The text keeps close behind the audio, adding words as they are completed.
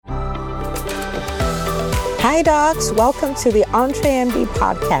Hi, docs. Welcome to the EntreMD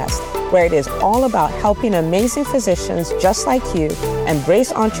podcast, where it is all about helping amazing physicians just like you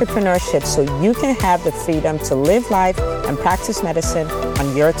embrace entrepreneurship so you can have the freedom to live life and practice medicine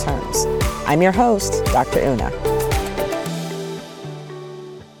on your terms. I'm your host, Dr. Una.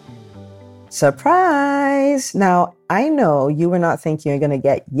 Surprise! Now, I know you were not thinking you're going to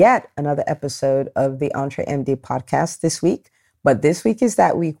get yet another episode of the EntreMD podcast this week. But this week is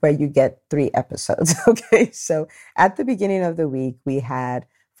that week where you get 3 episodes, okay? So at the beginning of the week, we had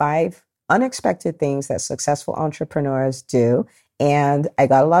 5 unexpected things that successful entrepreneurs do. And I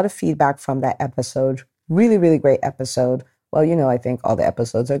got a lot of feedback from that episode. Really, really great episode. Well, you know, I think all the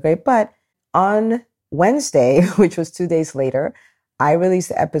episodes are great. But on Wednesday, which was 2 days later, I released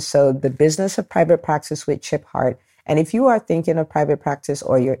the episode, The Business of Private Practice with Chip Hart. And if you are thinking of private practice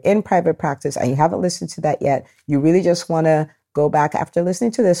or you're in private practice and you haven't listened to that yet, you really just want to go back after listening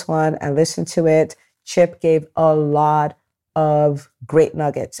to this one and listen to it. Chip gave a lot of great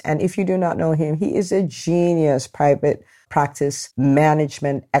nuggets. And if you do not know him, he is a genius private practice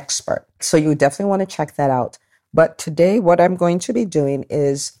management expert. So you definitely want to check that out. But today, what I'm going to be doing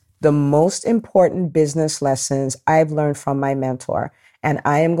is the most important business lessons I've learned from my mentor. And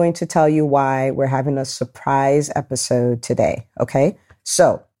I am going to tell you why we're having a surprise episode today. Okay.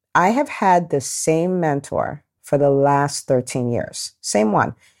 So I have had the same mentor for the last 13 years. Same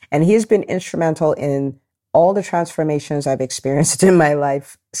one. And he's been instrumental in all the transformations I've experienced in my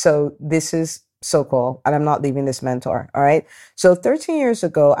life. So this is so cool. And I'm not leaving this mentor. All right. So 13 years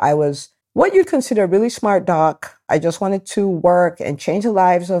ago, I was what you'd consider a really smart doc. I just wanted to work and change the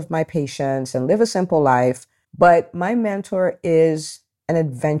lives of my patients and live a simple life. But my mentor is an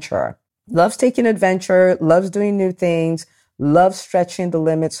adventurer, loves taking adventure, loves doing new things, loves stretching the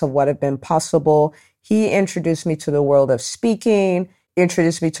limits of what have been possible. He introduced me to the world of speaking,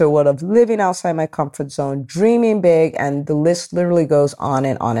 introduced me to the world of living outside my comfort zone, dreaming big, and the list literally goes on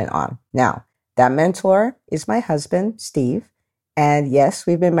and on and on. Now, that mentor is my husband, Steve. And yes,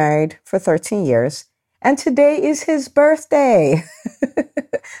 we've been married for 13 years. And today is his birthday.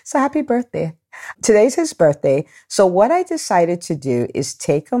 So happy birthday. Today's his birthday. So what I decided to do is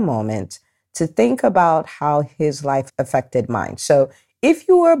take a moment to think about how his life affected mine. So if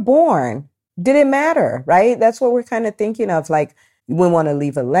you were born, did it matter, right? That's what we're kind of thinking of. Like, we want to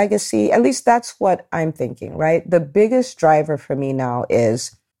leave a legacy. At least that's what I'm thinking, right? The biggest driver for me now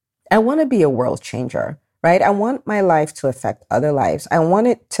is I want to be a world changer, right? I want my life to affect other lives. I want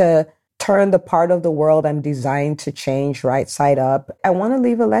it to turn the part of the world I'm designed to change right side up. I want to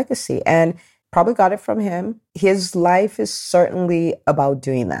leave a legacy, and probably got it from him. His life is certainly about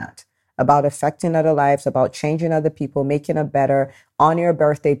doing that, about affecting other lives, about changing other people, making it better. On your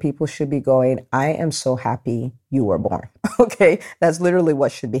birthday, people should be going, I am so happy you were born. Okay, that's literally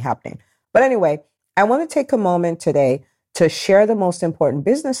what should be happening. But anyway, I want to take a moment today to share the most important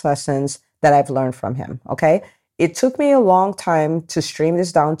business lessons that I've learned from him. Okay, it took me a long time to stream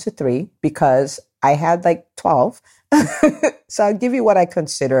this down to 3 because I had like 12. So I'll give you what I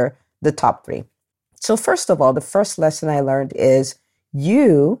consider the top 3. So first of all, the first lesson I learned is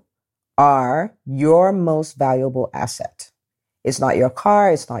you are your most valuable asset. It's not your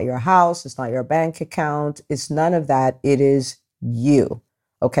car. It's not your house. It's not your bank account. It's none of that. It is you.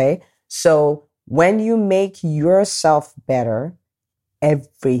 Okay. So when you make yourself better,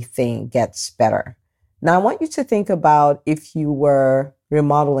 everything gets better. Now, I want you to think about if you were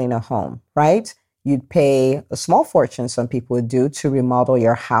remodeling a home, right? You'd pay a small fortune, some people would do, to remodel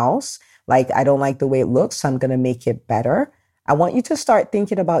your house. Like, I don't like the way it looks, so I'm going to make it better. I want you to start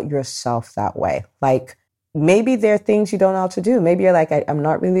thinking about yourself that way. Like, maybe there are things you don't know how to do. Maybe you're like, I'm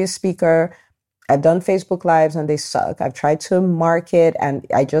not really a speaker. I've done Facebook Lives and they suck. I've tried to market and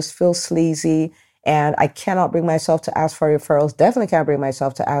I just feel sleazy. And I cannot bring myself to ask for referrals. Definitely can't bring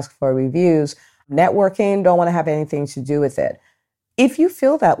myself to ask for reviews. Networking, don't want to have anything to do with it. If you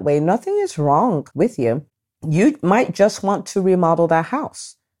feel that way, nothing is wrong with you. You might just want to remodel that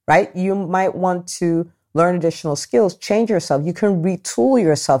house, right? You might want to learn additional skills, change yourself. You can retool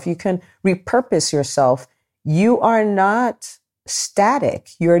yourself. You can repurpose yourself. You are not static.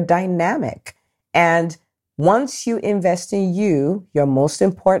 You're dynamic. And once you invest in you, your most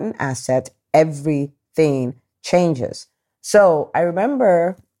important asset, everything changes. So I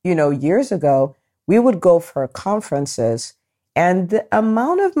remember, years ago, we would go for conferences and the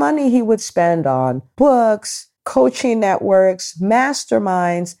amount of money he would spend on books, coaching networks,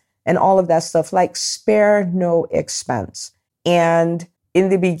 masterminds, and all of that stuff, like spare no expense. And in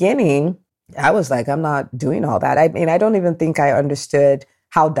the beginning, I was like, I'm not doing all that. I mean, I don't even think I understood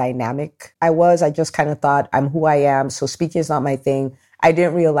how dynamic I was. I just kind of thought I'm who I am. So speaking is not my thing. I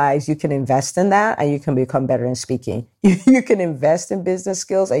didn't realize you can invest in that and you can become better in speaking. You can invest in business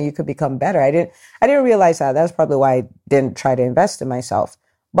skills and you could become better. I didn't realize that. That's probably why I didn't try to invest in myself.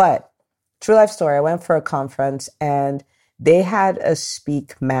 But true life story, I went for a conference and they had a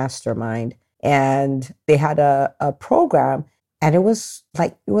speak mastermind and they had a program and it was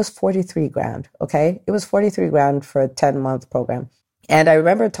 43 grand. Okay. It was 43 grand for a 10-month program. And I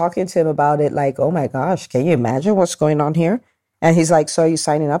remember talking to him about it like, oh my gosh, can you imagine what's going on here? And he's like, so are you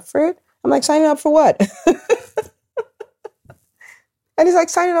signing up for it? I'm like, signing up for what? And he's like,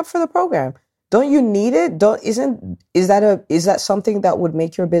 signing up for the program. Don't you need it? Is that something that would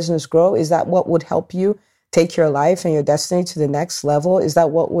make your business grow? Is that what would help you take your life and your destiny to the next level? Is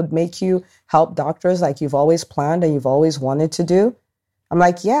that what would make you help doctors like you've always planned and you've always wanted to do? I'm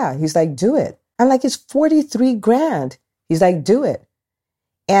like, yeah. He's like, do it. I'm like, it's 43 grand. He's like, do it.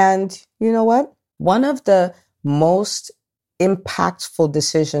 And you know what? One of the most impactful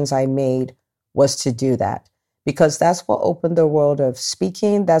decisions I made was to do that because that's what opened the world of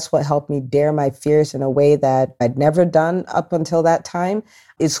speaking. That's what helped me dare my fears in a way that I'd never done up until that time.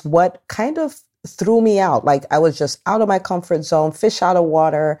 It's what kind of threw me out. Like I was just out of my comfort zone, fish out of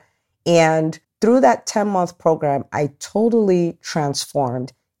water. And through that 10-month program, I totally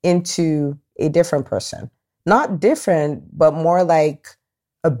transformed into a different person. Not different, but more like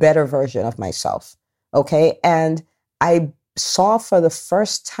a better version of myself. Okay. And I saw for the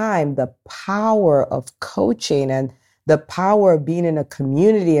first time the power of coaching and the power of being in a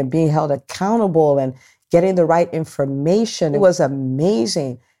community and being held accountable and getting the right information. It was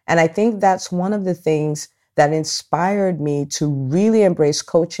amazing. And I think that's one of the things that inspired me to really embrace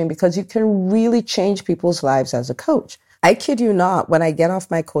coaching because you can really change people's lives as a coach. I kid you not, when I get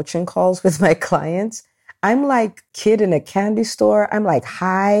off my coaching calls with my clients, I'm like kid in a candy store. I'm like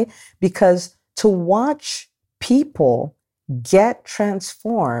high because to watch people get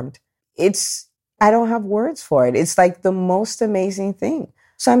transformed, I don't have words for it. It's like the most amazing thing.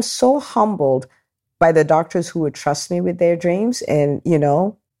 So I'm so humbled by the doctors who would trust me with their dreams and,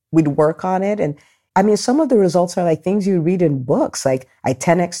 we'd work on it. And I mean, some of the results are like things you read in books, like I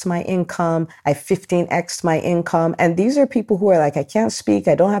 10x my income, I 15x my income. And these are people who are like, I can't speak.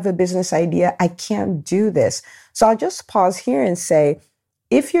 I don't have a business idea. I can't do this. So I'll just pause here and say,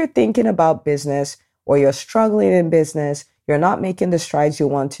 if you're thinking about business or you're struggling in business, you're not making the strides you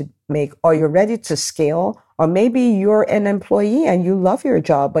want to make, or you're ready to scale, or maybe you're an employee and you love your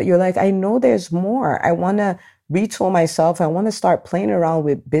job, but you're like, I know there's more. I want to retool myself. I want to start playing around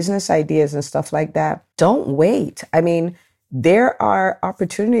with business ideas and stuff like that. Don't wait. I mean, there are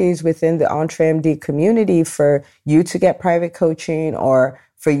opportunities within the EntreMD community for you to get private coaching or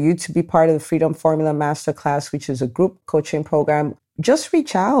for you to be part of the Freedom Formula Masterclass, which is a group coaching program. Just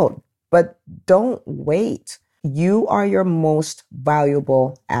reach out, but don't wait. You are your most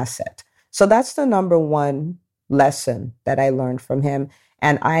valuable asset. So that's the number one lesson that I learned from him.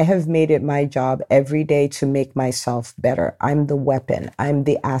 And I have made it my job every day to make myself better. I'm the weapon. I'm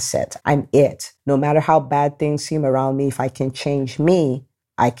the asset. I'm it. No matter how bad things seem around me, if I can change me,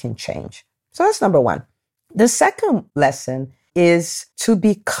 I can change. So that's number one. The second lesson is to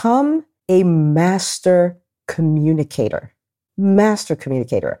become a master communicator. Master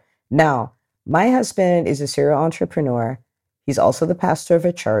communicator. Now, my husband is a serial entrepreneur. He's also the pastor of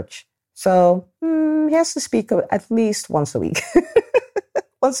a church. So he has to speak at least once a week.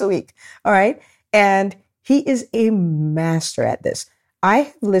 Once a week. All right. And he is a master at this. I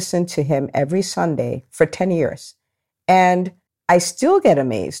have listened to him every Sunday for 10 years. And I still get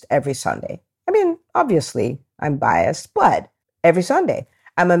amazed every Sunday. I mean, obviously, I'm biased, but every Sunday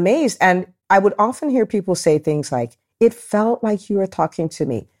I'm amazed. And I would often hear people say things like, it felt like you were talking to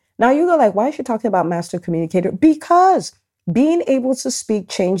me. Now you go like, why is she talking about master communicator? Because being able to speak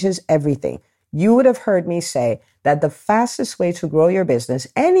changes everything. You would have heard me say that the fastest way to grow your business,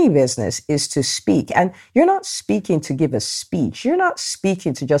 any business, is to speak. And you're not speaking to give a speech. You're not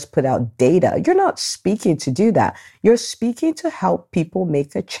speaking to just put out data. You're not speaking to do that. You're speaking to help people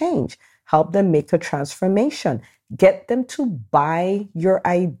make a change, help them make a transformation, get them to buy your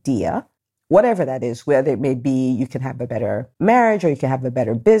idea, whatever that is, whether it may be you can have a better marriage or you can have a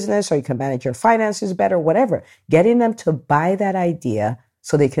better business or you can manage your finances better, whatever. Getting them to buy that idea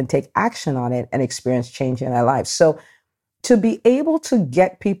so they can take action on it and experience change in their lives. So to be able to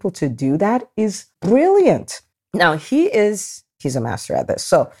get people to do that is brilliant. Now, he's a master at this.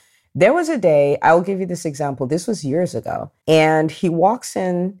 So there was a day, I will give you this example. This was years ago. And he walks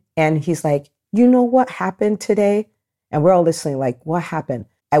in and he's like, you know what happened today? And we're all listening like, what happened?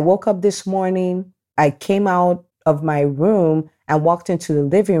 I woke up this morning. I came out of my room and walked into the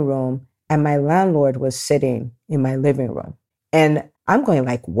living room and my landlord was sitting in my living room. And I'm going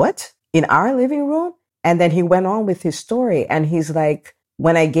like, what? In our living room? And then he went on with his story. And he's like,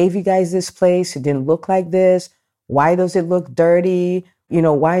 when I gave you guys this place, it didn't look like this. Why does it look dirty?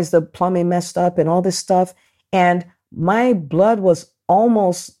 Why is the plumbing messed up and all this stuff? And my blood was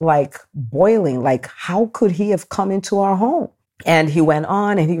almost like boiling. Like, how could he have come into our home? And he went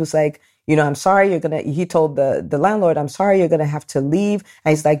on and he was like, I'm sorry, he told the landlord, I'm sorry, you're going to have to leave.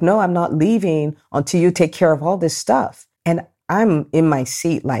 And he's like, no, I'm not leaving until you take care of all this stuff. And I'm in my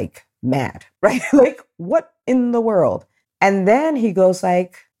seat, like mad, right? Like, what in the world? And then he goes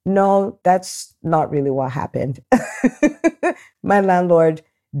like, no, that's not really what happened. My landlord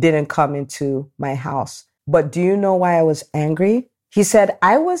didn't come into my house. But do you know why I was angry? He said,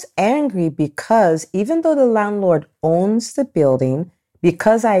 I was angry because even though the landlord owns the building,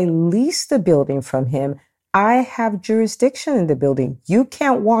 because I leased the building from him, I have jurisdiction in the building. You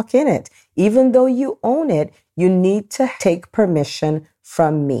can't walk in it. Even though you own it, you need to take permission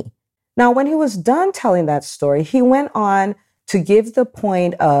from me. Now, when he was done telling that story, he went on to give the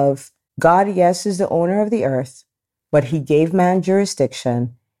point of God, yes, is the owner of the earth, but he gave man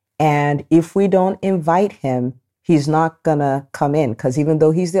jurisdiction. And if we don't invite him, he's not going to come in because even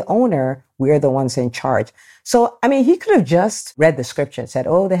though he's the owner, we're the ones in charge. So, he could have just read the scripture and said,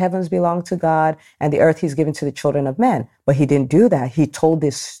 oh, the heavens belong to God and the earth he's given to the children of men. But he didn't do that. He told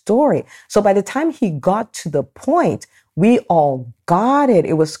this story. So by the time he got to the point, we all got it.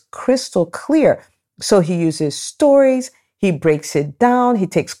 It was crystal clear. So he uses stories. He breaks it down. He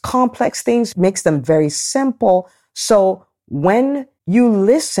takes complex things, makes them very simple. So when you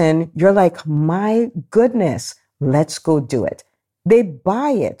listen, you're like, my goodness, let's go do it. They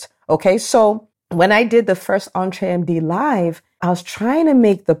buy it. Okay. So when I did the first EntreMD Live, I was trying to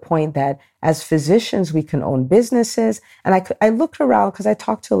make the point that as physicians, we can own businesses. And I looked around because I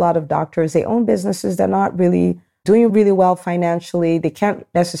talked to a lot of doctors. They own businesses. They're not really doing really well financially. They can't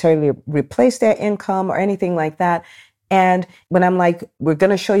necessarily replace their income or anything like that. And when I'm like, we're going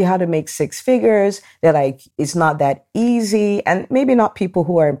to show you how to make six figures, they're like, it's not that easy. And maybe not people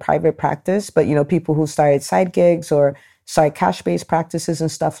who are in private practice, but, people who started side gigs or started cash-based practices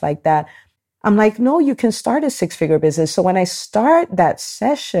and stuff like that. I'm like, no, you can start a six-figure business. So when I start that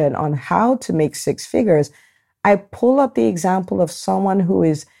session on how to make six figures, I pull up the example of someone who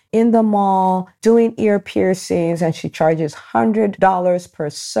is in the mall doing ear piercings and she charges $100 per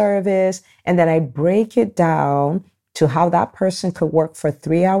service. And then I break it down to how that person could work for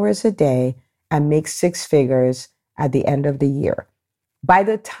 3 hours a day and make six figures at the end of the year. By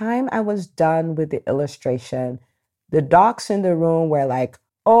the time I was done with the illustration, the docs in the room were like,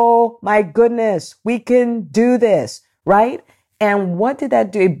 oh my goodness, we can do this, right? And what did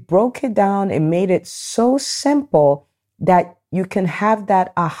that do? It broke it down. It made it so simple that you can have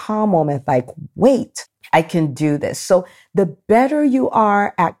that aha moment like, wait, I can do this. So the better you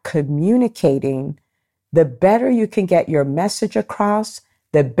are at communicating, the better you can get your message across,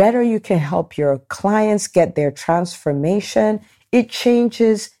 the better you can help your clients get their transformation. It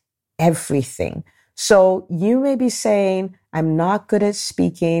changes everything. So you may be saying, I'm not good at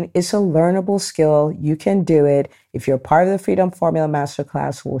speaking. It's a learnable skill. You can do it. If you're part of the Freedom Formula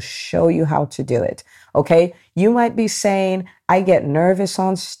Masterclass, we'll show you how to do it. Okay. You might be saying, I get nervous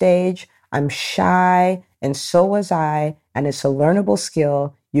on stage. I'm shy. And so was I. And it's a learnable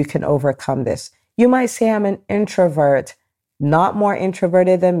skill. You can overcome this. You might say, I'm an introvert, not more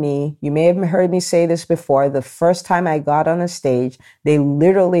introverted than me. You may have heard me say this before. The first time I got on a stage, they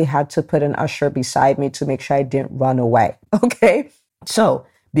literally had to put an usher beside me to make sure I didn't run away. Okay. So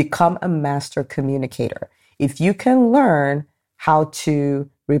become a master communicator. If you can learn how to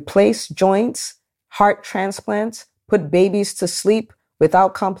replace joints, heart transplants, put babies to sleep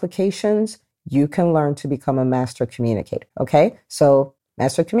without complications, you can learn to become a master communicator. Okay. So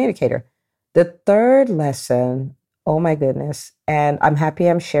master communicator. The third lesson, oh my goodness, and I'm happy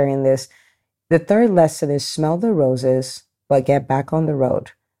I'm sharing this. The third lesson is smell the roses, but get back on the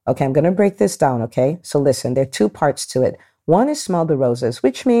road. Okay, I'm going to break this down, okay? So listen, there are two parts to it. One is smell the roses,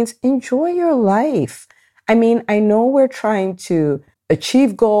 which means enjoy your life. I know we're trying to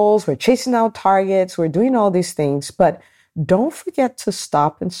achieve goals, we're chasing out targets, we're doing all these things, but don't forget to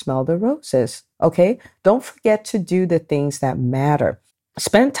stop and smell the roses, okay? Don't forget to do the things that matter.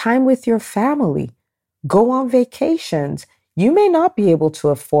 Spend time with your family. Go on vacations. You may not be able to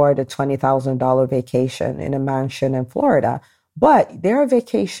afford a $20,000 vacation in a mansion in Florida, but there are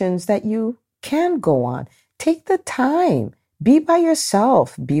vacations that you can go on. Take the time. Be by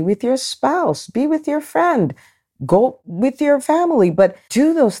yourself. Be with your spouse. Be with your friend. Go with your family, but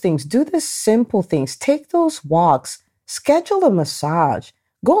do those things. Do the simple things. Take those walks. Schedule a massage.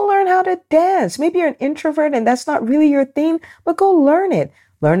 Go learn how to dance. Maybe you're an introvert and that's not really your thing, but go learn it.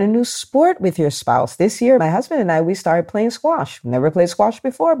 Learn a new sport with your spouse. This year, my husband and I, we started playing squash. Never played squash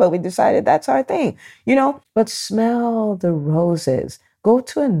before, but we decided that's our thing, but smell the roses. Go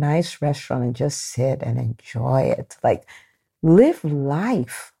to a nice restaurant and just sit and enjoy it. Like, live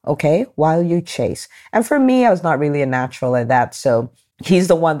life, okay, while you chase. And for me, I was not really a natural at that. So he's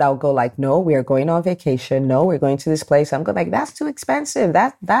the one that will go like, no, we are going on vacation. No, we're going to this place. I'm going like, that's too expensive.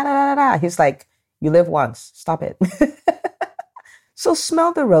 He's like, you live once. Stop it. So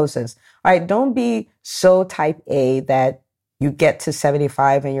smell the roses. All right. Don't be so type A that you get to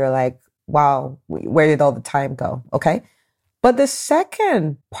 75 and you're like, wow, where did all the time go? Okay. But the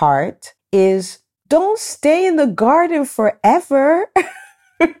second part is don't stay in the garden forever.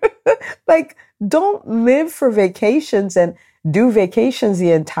 Like, don't live for vacations and do vacations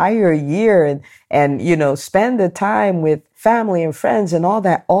the entire year and spend the time with family and friends and all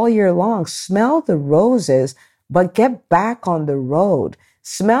that all year long. Smell the roses, but get back on the road.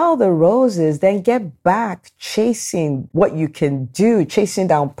 Smell the roses, then get back chasing what you can do, chasing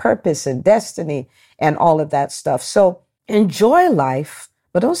down purpose and destiny and all of that stuff. So enjoy life,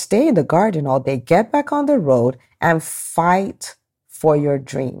 but don't stay in the garden all day. Get back on the road and fight for your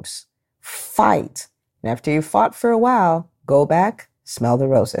dreams. Fight. And after you fought for a while, go back, smell the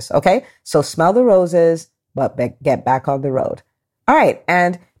roses. Okay? So smell the roses, but get back on the road. All right.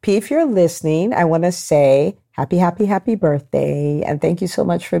 And P, if you're listening, I want to say happy birthday. And thank you so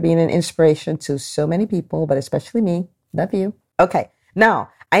much for being an inspiration to so many people, but especially me. Love you. Okay. Now,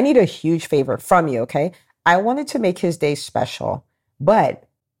 I need a huge favor from you. Okay? I wanted to make his day special, but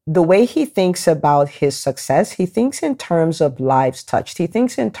the way he thinks about his success, he thinks in terms of lives touched. He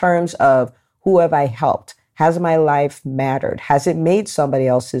thinks in terms of who have I helped? Has my life mattered? Has it made somebody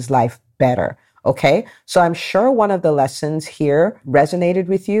else's life better? Okay. So I'm sure one of the lessons here resonated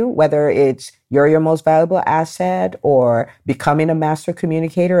with you, whether it's you're your most valuable asset or becoming a master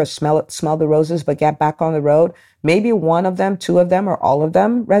communicator or smell the roses, but get back on the road. Maybe one of them, two of them, or all of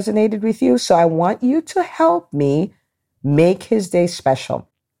them resonated with you. So I want you to help me make his day special.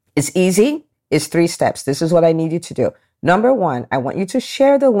 It's easy. It's 3 steps. This is what I need you to do. Number 1, I want you to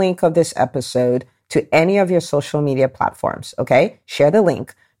share the link of this episode to any of your social media platforms. Okay. Share the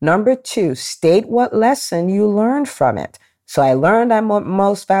link. Number 2, state what lesson you learned from it. So I learned I'm my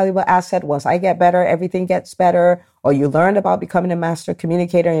most valuable asset. Once I get better, everything gets better. Or you learned about becoming a master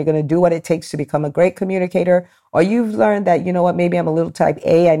communicator and you're going to do what it takes to become a great communicator. Or you've learned that, you know what, maybe I'm a little type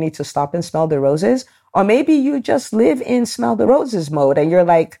A. I need to stop and smell the roses. Or maybe you just live in smell the roses mode and you're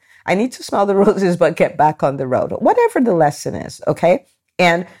like, I need to smell the roses, but get back on the road. Whatever the lesson is. Okay.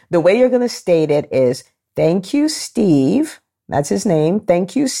 And the way you're going to state it is, thank you, Steve. That's his name.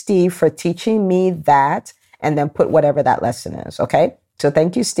 Thank you, Steve, for teaching me that. And then put whatever that lesson is. Okay. So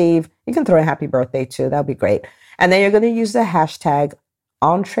thank you, Steve. You can throw a happy birthday too. That'll be great. And then you're going to use the hashtag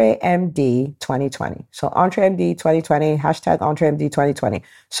EntreMD2020. So EntreMD2020, hashtag EntreMD2020.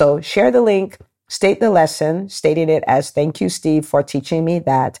 So share the link, state the lesson, stating it as thank you, Steve, for teaching me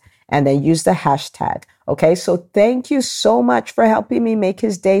that. And then use the hashtag. Okay. So thank you so much for helping me make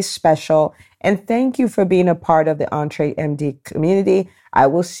his day special. And thank you for being a part of the EntreMD community. I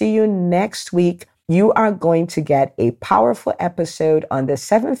will see you next week. You are going to get a powerful episode on the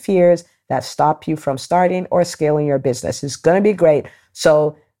 7 fears that stop you from starting or scaling your business. It's going to be great.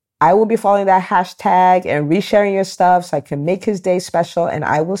 So I will be following that hashtag and resharing your stuff so I can make his day special. And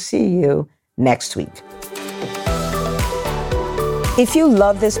I will see you next week. If you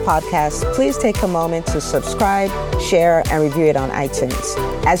love this podcast, please take a moment to subscribe, share, and review it on iTunes.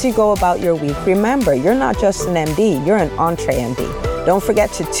 As you go about your week, remember, you're not just an MD, you're an EntreMD. Don't forget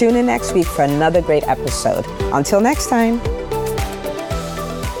to tune in next week for another great episode. Until next time.